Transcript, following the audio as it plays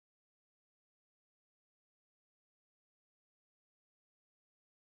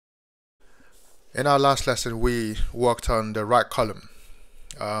In our last lesson, we worked on the right column.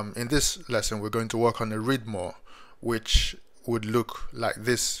 In this lesson, we're going to work on the read more, which would look like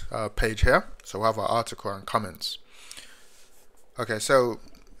this page here. So we have our article and comments. Okay, so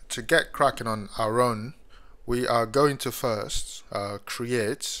to get cracking on our own, we are going to first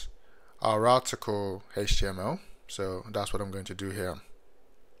create our article HTML. So that's what I'm going to do here.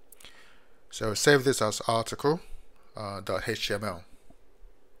 So save this as article.html.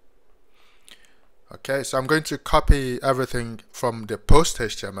 Okay, so I'm going to copy everything from the post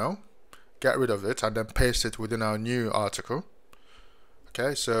HTML, get rid of it, and then paste it within our new article.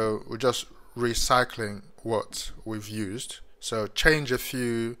 Okay, so we're just recycling what we've used. So change a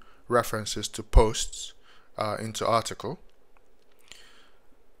few references to posts into article.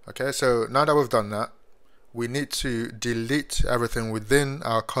 Okay, so now that we've done that, we need to delete everything within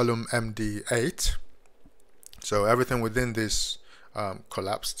our column MD8. So everything within this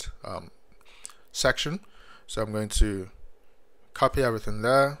collapsed section. So I'm going to copy everything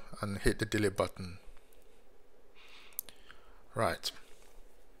there and hit the delete button. Right.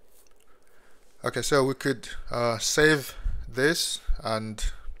 Okay, so we could save this,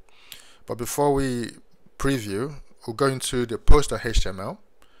 but before we preview, we'll go into the post.html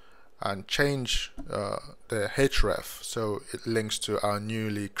and change the href so it links to our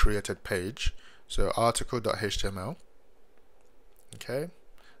newly created page. So article.html. Okay,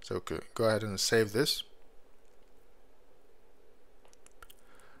 so we could go ahead and save this.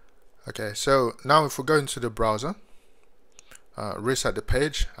 Okay, so now if we go into the browser, reset the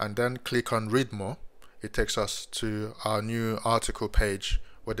page, and then click on read more, it takes us to our new article page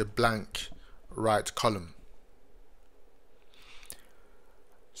with a blank right column.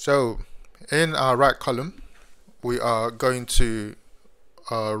 So in our right column, we are going to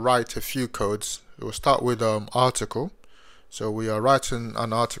write a few codes. We'll start with article. So we are writing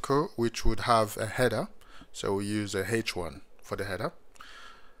an article which would have a header. So we use a H1 for the header.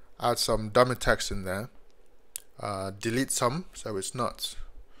 Add some dummy text in there. Delete some so it's not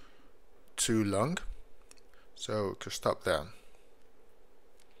too long. So we can stop there.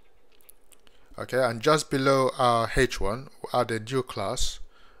 Okay, and just below our H1, we'll add a new class,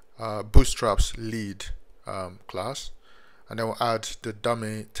 Bootstrap's lead class, and then we'll add the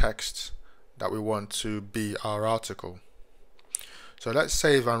dummy text that we want to be our article. So let's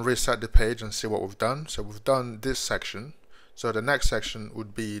save and reset the page and see what we've done. So we've done this section. So the next section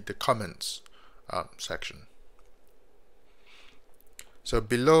would be the comments section. So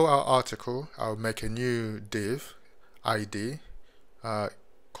below our article, I'll make a new div ID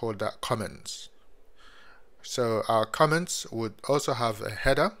called that comments. So our comments would also have a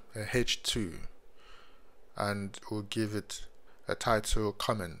header, a H2, and we'll give it a title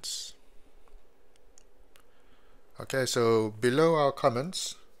comments. Okay, so below our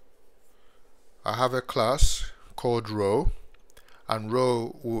comments, I have a class called row, and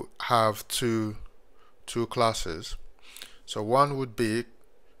row will have two classes. So one would be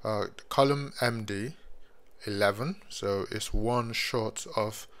column MD 11, so it's one short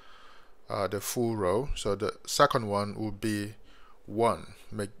of the full row. So the second one would be 1,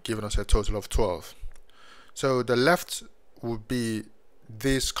 giving us a total of 12. So the left would be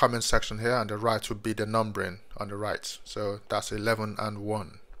this comment section here, and the right would be the numbering on the right. So that's 11 and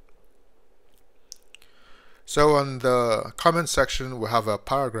 1. So on the comment section, we have a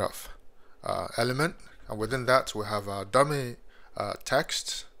paragraph element, and within that we have our dummy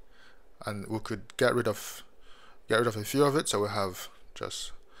text, and we could get rid of a few of it, so we have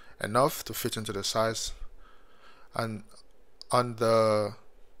just enough to fit into the size. And on the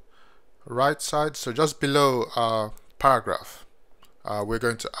right side, so just below our paragraph, we're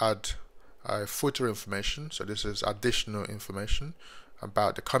going to add footer information. So this is additional information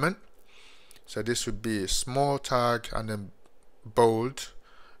about the comment. So this would be a small tag and then bold,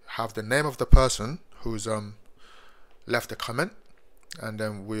 have the name of the person who's left the comment, and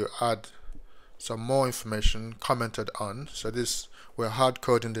then we'll add some more information commented on. So this, we're hard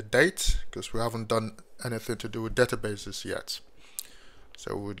coding the date because we haven't done anything to do with databases yet.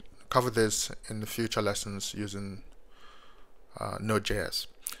 So we'll cover this in the future lessons using Node.js.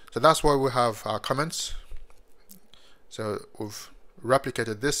 So that's why we have our comments. So we've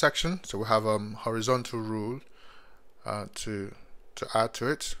replicated this section. So we have horizontal rule to add to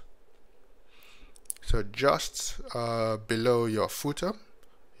it. So just below your footer,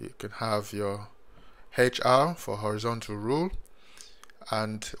 you can have your HR for horizontal rule,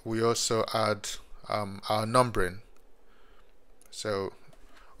 and we also add our numbering. So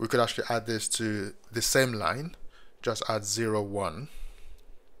we could actually add this to the same line, just add 0, 1,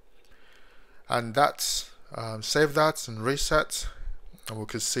 and that's save that and reset, and we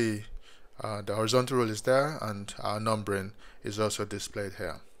can see The horizontal rule is there, and our numbering is also displayed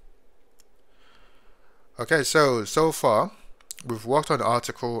here. Okay, so far we've worked on the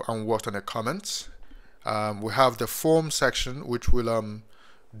article and worked on the comments. We have the form section, which we'll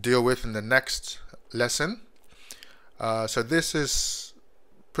deal with in the next lesson. So this is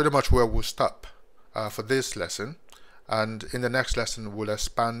pretty much where we'll stop for this lesson, and in the next lesson we'll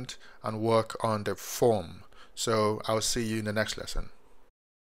expand and work on the form. So I'll see you in the next lesson.